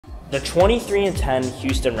The 23-10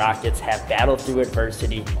 Houston Rockets have battled through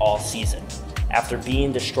adversity all season. After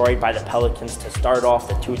being destroyed by the Pelicans to start off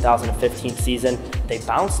the 2015 season, they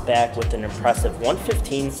bounced back with an impressive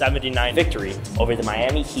 115-79 victory over the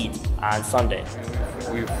Miami Heat on Sunday.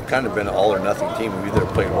 We've kind of been an all or nothing team. We've either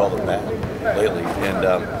played well or bad lately,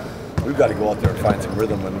 and we've got to go out there and find some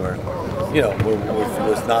rhythm when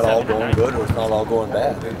it's not all going good or it's not all going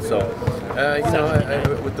bad. And so,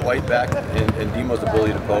 with the White back and Demo's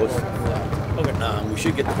ability to post, we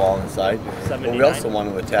should get the ball inside. But we also want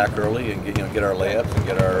to attack early and get our layups and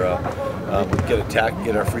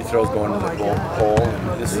get our free throws going to the hole.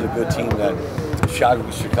 And this is a good team that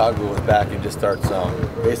Chicago is back and just starts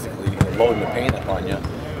basically loading the paint upon you.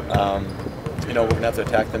 We're going to have to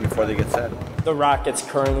attack them before they get set. The Rockets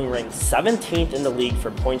currently rank 17th in the league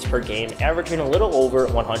for points per game, averaging a little over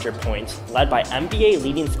 100 points, led by NBA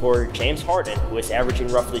leading scorer James Harden, who is averaging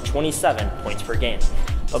roughly 27 points per game.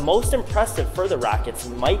 But most impressive for the Rockets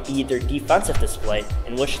might be their defensive display,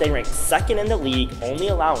 in which they rank second in the league, only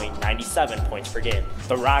allowing 97 points per game.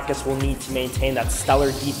 The Rockets will need to maintain that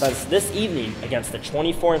stellar defense this evening against the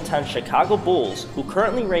 24-10 Chicago Bulls, who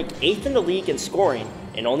currently rank 8th in the league in scoring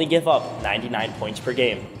and only give up 99 points per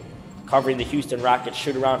game. Covering the Houston Rockets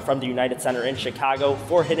shoot-around from the United Center in Chicago,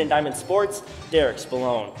 for Hidden Diamond Sports, Derek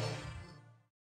Spallone.